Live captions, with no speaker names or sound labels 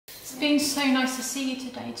It's been so nice to see you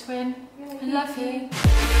today, twin. I love you.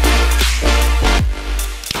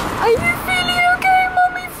 Are you feeling okay,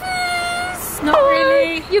 Mummy Fizz? Not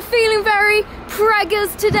really. You're feeling very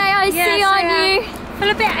preggers today, I see, aren't you? I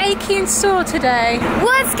feel a bit achy and sore today.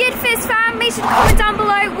 What's good, Fizz fam? Make sure to comment down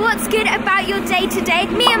below what's good about your day today.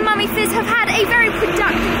 Me and Mummy Fizz have had a very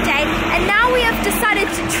productive day, and now we have decided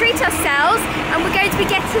to treat ourselves, and we're going to be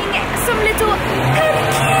getting some little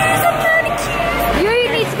pedicures and manicures. You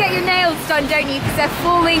need to get your nails done, don't you? Because they're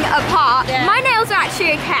falling apart. Yeah. My nails are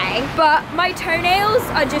actually okay, but my toenails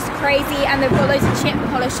are just crazy, and they've got loads of chip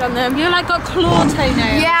polish on them. You're like got claw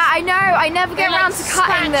toenails. Yeah, I know. I never get around to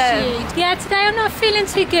cutting them. Yeah, today I'm not feeling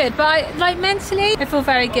too good, but like mentally, I feel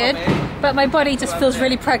very good. But my body just feels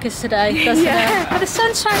really preggers today, doesn't it? But the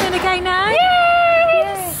sun's shining again now.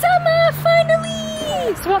 Yay! Summer, finally!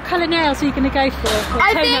 So what colour nails are you going to go for?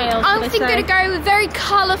 I'm going to go with very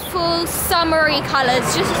colourful, summery colours,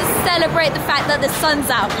 just to celebrate the fact that the sun's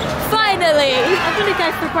out. Finally! I'm going to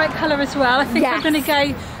go for a bright colour as well. I think I'm going to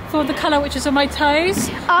go for the colour which is on my toes.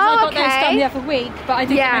 Oh, I got those done the other week, but I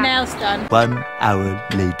didn't get my nails done. 1 hour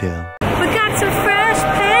later. We got some fresh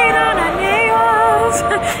paint on our nails.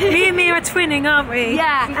 Me and Mia are twinning, aren't we?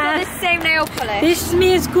 Yeah, we've got the same nail polish. This is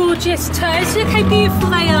Mia's gorgeous toes. Look how beautiful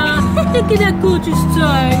they are. Look at that gorgeous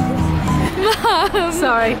toe. Mum!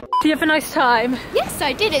 Sorry. Do you have a nice time? Yes,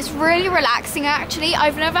 I did. It's really relaxing, actually.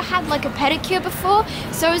 I've never had like a pedicure before,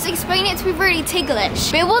 so I was expecting it to be really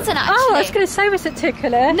ticklish, but it wasn't actually. Oh, I was going to say, was it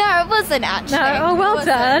ticklish? No, it wasn't actually. No, oh, well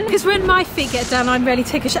done. Because when my feet get done, I'm really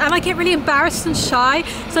ticklish, and I get really embarrassed and shy,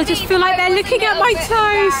 so I just feel like they're looking at my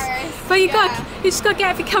toes. But you just got to get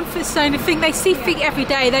every comfort zone. I think they see feet every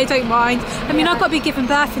day, they don't mind. I mean, I've got to be giving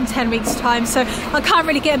birth in 10 weeks' time, so I can't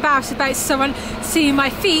really get embarrassed about someone seeing my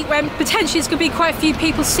feet when potentially there's going to be quite a few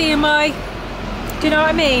people seeing my... Do you know what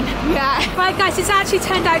I mean? Yeah. Right guys, it's actually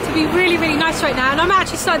turned out to be really, really nice right now, and I'm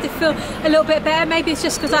actually starting to feel a little bit better. Maybe it's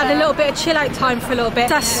just because I had a little bit of chill out time for a little bit.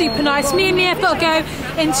 That's super nice. Me and Mia have got to go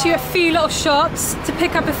into a few little shops to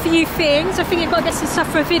pick up a few things. I think we've got to get some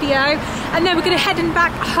stuff for a video, and then we're going to head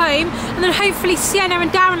back home, and then hopefully Sienna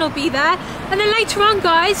and Darren will be there. And then later on,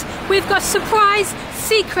 guys, we've got a surprise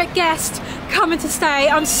secret guest coming to stay.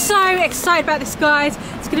 I'm so excited about this, guys.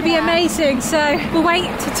 It's going to be amazing. So we'll wait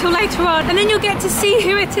till later on, and then you'll get to see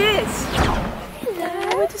who it is.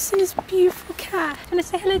 Hello. We're just seeing this beautiful cat. Do you want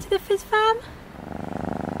to say hello to the Fizz fam?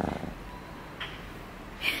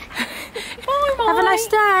 Bye, have a nice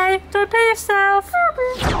day. Don't pay yourself.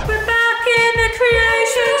 We're back in the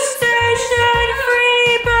creation station.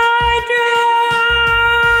 Free by door.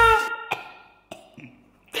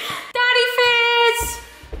 Daddy Fizz.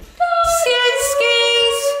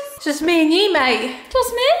 It's just me and you, mate.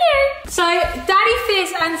 Just me and you. So, Daddy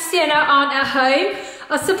Fizz and Sienna aren't at home.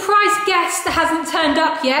 A surprise guest hasn't turned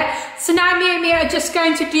up yet. So now me and Mia are just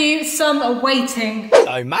going to do some waiting.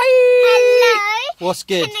 Hello, mate. Hello. What's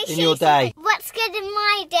good in your day? What's good in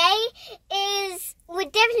my day is we're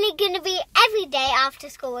definitely going to be, every day after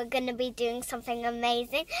school, we're going to be doing something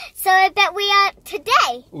amazing. So I bet we are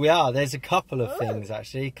today. We are. There's a couple of things,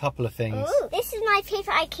 actually. A couple of things. Ooh. This is my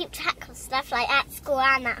paper. I keep track of stuff like at school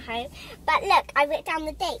and at home. But look, I wrote down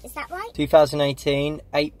the date. Is that right? 2018,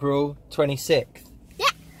 April 26th.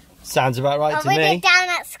 Yeah. Sounds about right to me. I wrote it down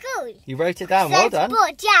at school. You wrote it down. Well done.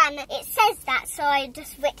 Jan, it says that, so I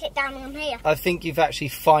just wrote it down on here. I think you've actually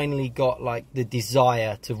finally got like the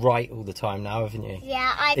desire to write all the time now, haven't you?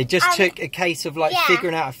 Yeah, It just took a case of like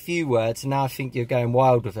figuring out a few words, and now I think you're going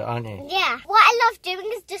wild with it, aren't you? Yeah. What I love doing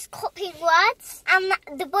is just copying words, and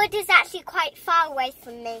the board is actually quite far away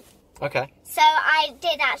from me. Okay. So I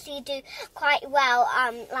did actually do quite well,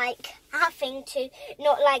 like having to,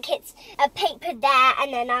 not like it's a paper there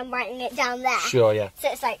and then I'm writing it down there. Sure, yeah. So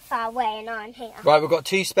it's like far away and I'm here. Right, we've got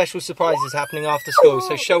 2 special surprises happening after school,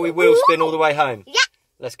 so shall we wheel spin all the way home? Yeah.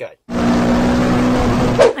 Let's go.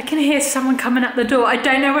 I can hear someone coming at the door. I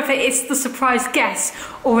don't know if it is the surprise guest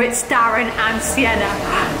or it's Darren and Sienna.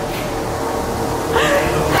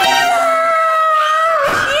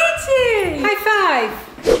 You two! High five!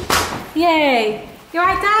 Yay! You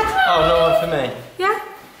alright, Dad? Oh, no one for me. Yeah?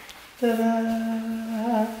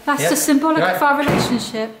 That's just symbolic of our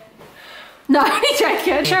relationship. No, I'm only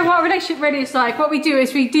joking. Show what a relationship really is like. What we do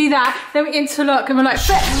is we do that, then we interlock and we're like,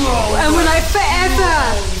 and we're like,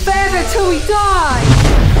 forever till we die.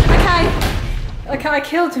 Okay, I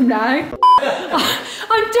killed him now.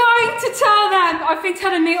 I'm dying to tell them. I've been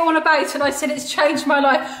telling me all about it, and I said it's changed my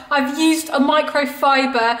life. I've used a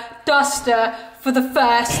microfiber duster for the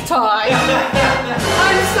first time.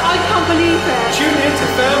 I can't believe it. Tune in to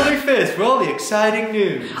Family Fizz for all the exciting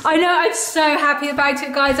news. I know, I'm so happy about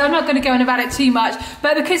it, guys. I'm not going to go on about it too much,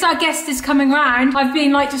 but because our guest is coming round, I've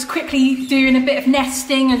been like just quickly doing a bit of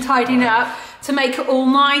nesting and tidying up to make it all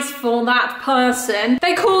nice for that person.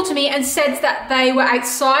 They called me and said that they were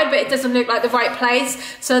outside, but it doesn't look like the right place.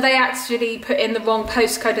 So they actually put in the wrong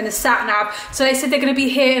postcode in the sat nav. So they said they're gonna be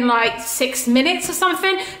here in like 6 minutes or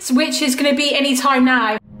something, which is gonna be any time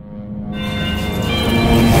now.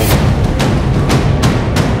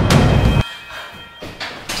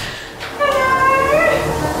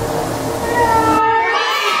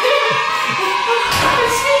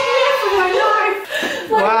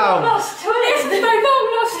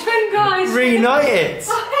 Reunited!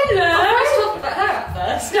 Oh, hello! I was talking about her at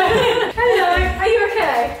first. Hello, are you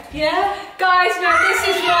okay? Yeah? Guys, no, this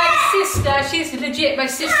is my sister. She's legit my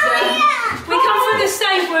sister. We come from the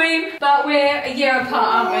same womb, but we're a year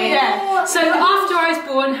apart, aren't we? Yeah. So after I was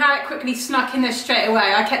born, Harriet quickly snuck in there straight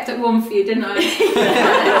away. I kept it warm for you, didn't I?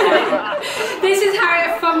 This is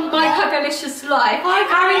Harriet from My Pugalicious Life.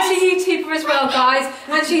 Harriet's a YouTuber as well, guys.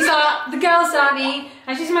 And she's the girl's auntie.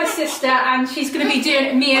 And she's my sister, and she's going to be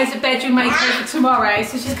doing me as a bedroom makeover tomorrow.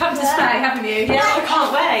 So she's come to stay, haven't you? Yeah, I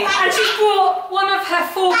can't wait. And she's brought one of her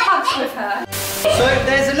 4 pugs with her. So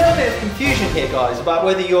there's a little bit of confusion here, guys, about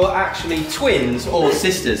whether you're actually twins or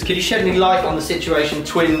sisters. Could you shed any light on the situation,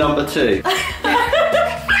 twin number 2?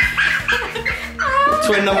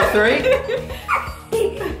 Twin number 3?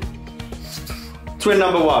 Twin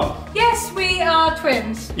number 1? Yes, we are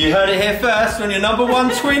twins. You heard it here first on your number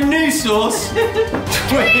 1 twin news source.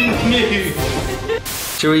 Twin news.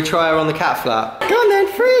 Shall we try her on the cat flap? Go on then,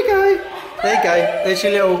 free you go. There you go. There's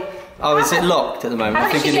your little... Oh, is it locked at the moment?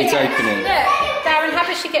 I think it needs opening. Look, Darren, how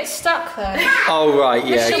does she get stuck though? Oh, right,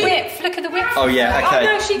 yeah. The whip, look at the whip. Oh, yeah, okay.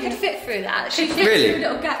 Oh no, she could fit through that. She fits Really? through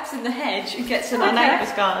little gaps in the hedge and gets in our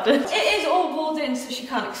neighbour's garden. It is all walled in so she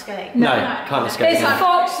can't escape. No, can't escape. There's a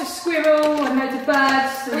fox, a squirrel, and loads of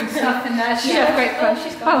birds and stuff in there. She's got a great fun.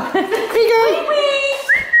 She's got Here you go.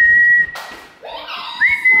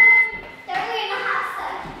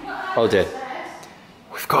 Oh dear.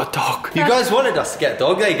 We've got a dog. You guys wanted us to get a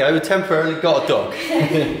dog. There you go. We temporarily got a dog. So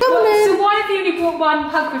why have you only brought 1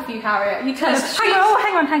 pug with you, Harriet? You could have... Hang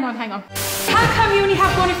on. How come you only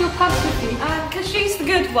have 1 of your pugs with you? Because she's the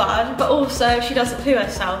good one, but also she doesn't poo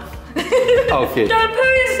herself. Oh, good. Don't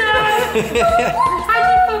poo yourself! How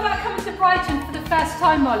do you feel about coming to Brighton for the first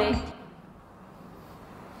time, Molly?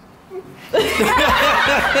 Thank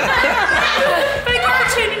you for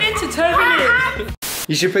tuning in to Toby Live.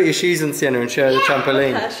 You should put your shoes on, Sienna, and show her the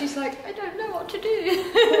trampoline. She's like, I don't know what to do.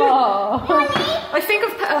 I think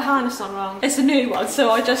I've put her harness on wrong. It's a new one, so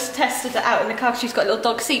I just tested it out in the car. She's got a little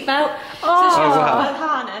dog seat belt. So she's got her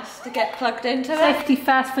harness to get plugged into it. Safety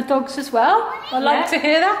first for dogs as well. I like to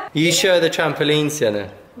hear that. You show her the trampoline, Sienna.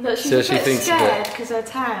 Look, she's So a she bit thinks of scared it. because her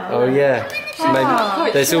tail. Oh, yeah. So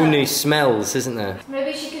maybe there's all new smells, isn't there?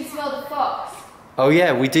 Maybe she can smell the fox. Oh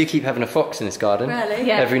yeah, we do keep having a fox in this garden. Really?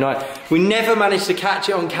 Yeah. Every night. We never manage to catch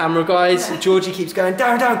it on camera, guys. Georgie keeps going,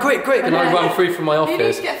 down, quick, and I run through from my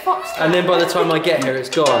office. to get a fox. And then by the time I get here, it's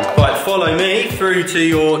gone. Right, follow me through to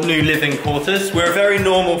your new living quarters. We're a very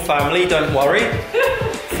normal family, don't worry.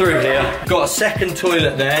 Through here. Got a second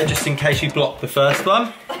toilet there, just in case you blocked the first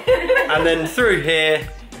one. And then through here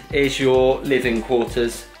is your living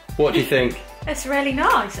quarters. What do you think? It's really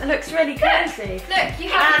nice. It looks really cozy. Look, you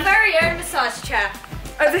have your very own massage chair.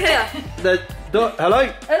 Over here.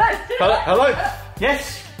 Hello? Hello?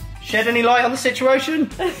 Yes? Shed any light on the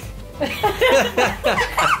situation?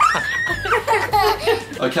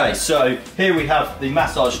 Okay, so here we have the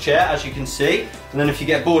massage chair, as you can see. And then if you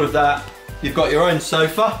get bored of that, you've got your own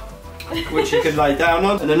sofa, which you can lay down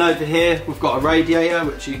on. And then over here, we've got a radiator,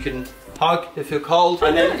 which you can hug if you're cold.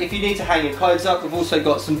 And then if you need to hang your clothes up, we've also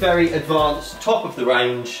got some very advanced, top of the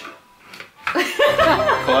range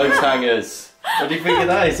clothes hangers. What do you think of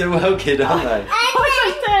those? They're well good, aren't they? I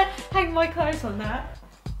like to hang my clothes on that.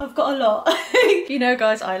 I've got a lot. You know,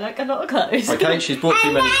 guys, I like a lot of clothes. Okay, she's brought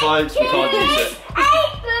too many clothes, we can't use it.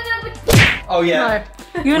 Oh yeah,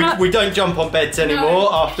 No. we don't jump on beds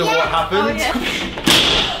anymore after what happened. Oh, yeah.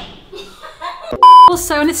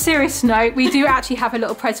 Also, on a serious note, we do actually have a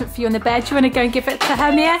little present for you on the bed. Do you want to go and give it to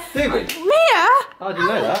her, Mia? Do we? Mia? I didn't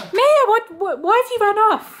know that. Mia, why have you run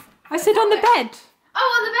off? I said on the bed.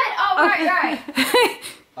 Oh, on the bed? Oh, right.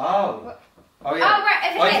 Oh. Oh yeah. Oh,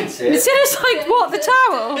 right, okay. I can see it. It's like, what, the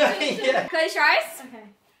towel? Yeah. Close your eyes. Okay.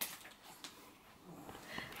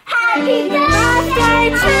 Happy birthday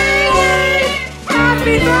to you!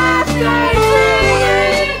 Happy birthday to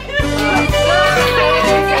you!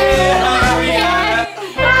 Happy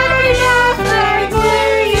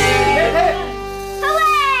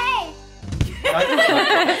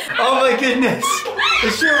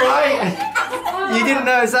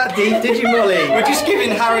that deep, did you, Molly? We're just giving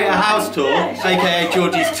Harriet a house tour, aka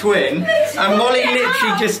Georgie's twin, and Molly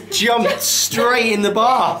literally just jumped straight in the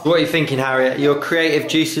bath. What are you thinking, Harriet? Your creative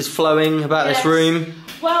juices flowing about this room?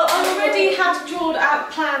 Well, I already had drawn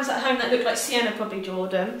out plans at home that looked like Sienna probably drew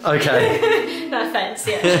them. Okay. No offence,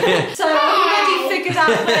 yeah. So I've already figured out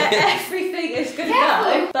where everything is going to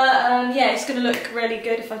go. But yeah, it's going to look really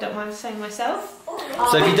good if I don't mind saying myself.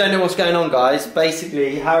 So if you don't know what's going on, guys,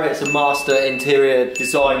 basically Harriet's a master interior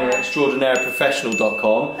designer extraordinaire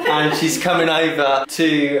professional.com, and she's coming over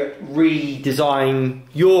to redesign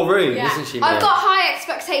your room, isn't she, Mia? I've got high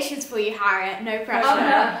expectations for you, Harriet. No pressure. Oh,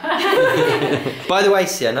 no. By the way,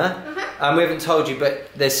 Sienna, we haven't told you, but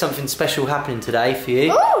there's something special happening today for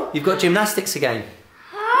you. Ooh. You've got gymnastics again.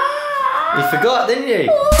 You forgot, didn't you?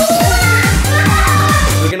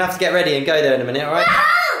 We're going to have to get ready and go there in a minute, alright?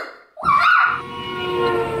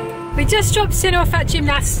 We just dropped Sienna off at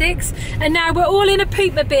gymnastics, and now we're all in a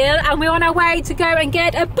poop-mobile and we're on our way to go and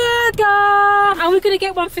get a burger. And we're going to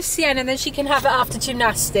get one for Sienna and then she can have it after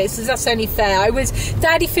gymnastics, because that's only fair.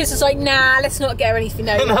 Daddy Fizz was like, nah, let's not get her anything.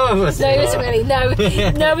 No, it wasn't really. No,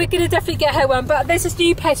 we're going to definitely get her one. But there's this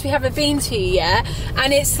new place we haven't been to yet,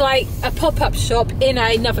 and it's like a pop-up shop in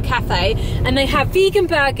another cafe, and they have vegan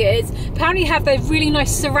burgers. Apparently have those really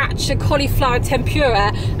nice sriracha cauliflower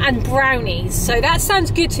tempura and brownies. So that sounds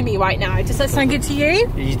good to me right now. Does that sound good to you?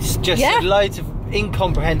 You just said loads of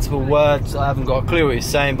incomprehensible words. I haven't got a clue what you're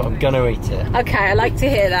saying, but I'm gonna eat it. Okay, I like to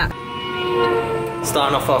hear that.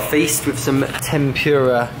 Starting off our feast with some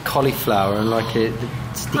tempura cauliflower and like a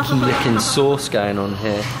sticky looking sauce going on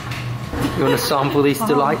here. You want to sample these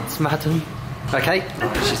delights, madam? Okay,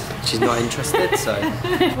 she's not interested, so.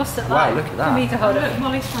 What's that wow, look at that. For me to hold it.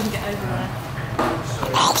 Molly's trying to get over there.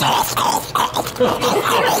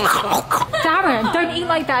 Darren, don't eat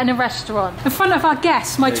like that in a restaurant. In front of our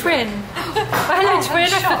guests, my twin. Hello, twin,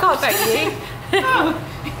 I forgot about you.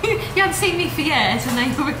 You hadn't seen me for years and then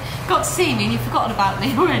you got to see me and you've forgotten about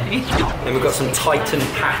me already. And we've got some Titan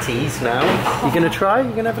patties now. You gonna try?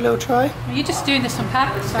 You gonna have a little try? Are you just doing this on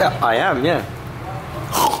purpose? Yeah, I am, yeah.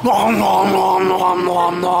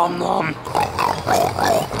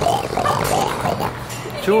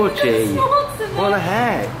 Georgie, what the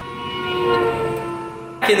heck?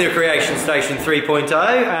 In the Recreation Station 3.0,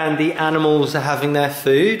 and the animals are having their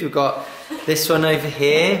food. We've got this one over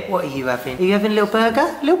here. What are you having? Are you having a little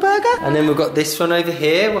burger? Little burger? And then we've got this one over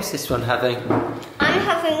here. What's this one having? I'm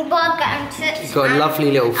having burger and chips. You've got a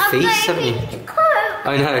lovely little feast, haven't you?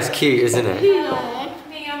 I know, it's cute, isn't it?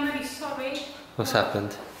 Me, I'm really sorry. What's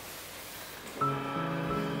happened?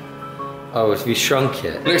 Oh, have you shrunk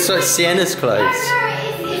it? Looks like Sienna's clothes.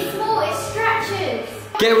 It's small, it stretches.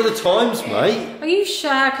 Get with the times, mate. Are you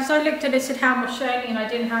sure? Because I looked at it, said hand wash only, and I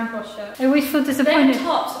didn't hand wash it. I always feel disappointed. Them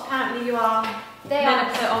tops, apparently you are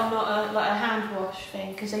meant to put on not like a hand wash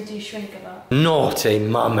thing, because they do shrink a lot. Naughty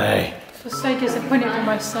mummy. I feel so disappointed in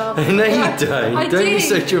myself. No, you don't. I Don't do. be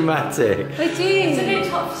so dramatic. I do. It's a new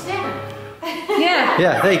top for Sienna. Yeah.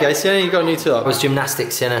 Yeah, there you go, Sienna, you got a new top. It was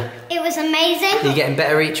gymnastics, Sienna. It was amazing. Are you getting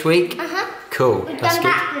better each week? Cool, We've that's done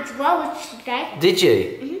good. backwards well today. Did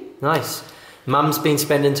you? Nice. Mum's been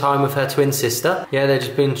spending time with her twin sister. Yeah, they've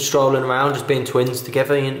just been strolling around, just being twins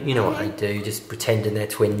together. You know what they do, just pretending they're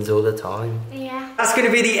twins all the time. Yeah. That's going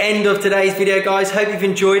to be the end of today's video, guys. Hope you've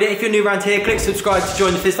enjoyed it. If you're new around here, click subscribe to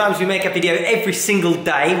join the Fizz fam. We make a video every single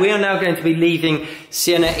day. We are now going to be leaving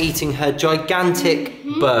Sienna eating her gigantic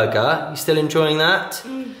burger. You still enjoying that?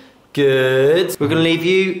 Good. We're going to leave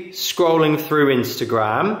you scrolling through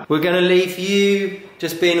Instagram. We're going to leave you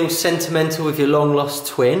just being all sentimental with your long lost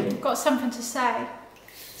twin. I've got something to say.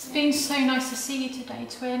 It's been so nice to see you today,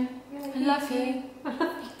 twin. I love you.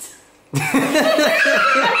 Wait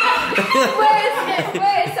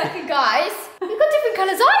a second, guys. You've got different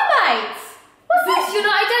colours eye, mates. What's this? You're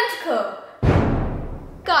not identical.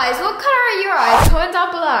 Guys, what colour are your eyes? Comment down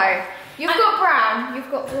below. You've got brown, you've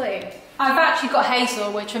got blue. I've actually got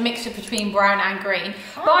hazel, which are a mixture between brown and green.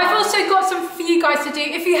 But I've also got some for you guys to do.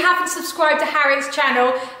 If you haven't subscribed to Harriet's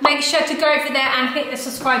channel, make sure to go over there and hit the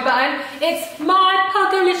subscribe button. It's my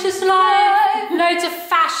Pugalicious life. Loads of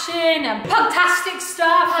fashion and pugtastic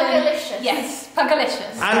stuff. Pugalicious. Yes,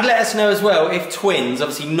 Pugalicious. And let us know as well if twins,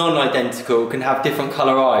 obviously non-identical, can have different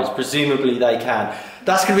colour eyes. Presumably they can.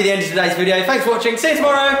 That's going to be the end of today's video. Thanks for watching. See you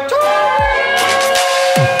tomorrow. Ciao!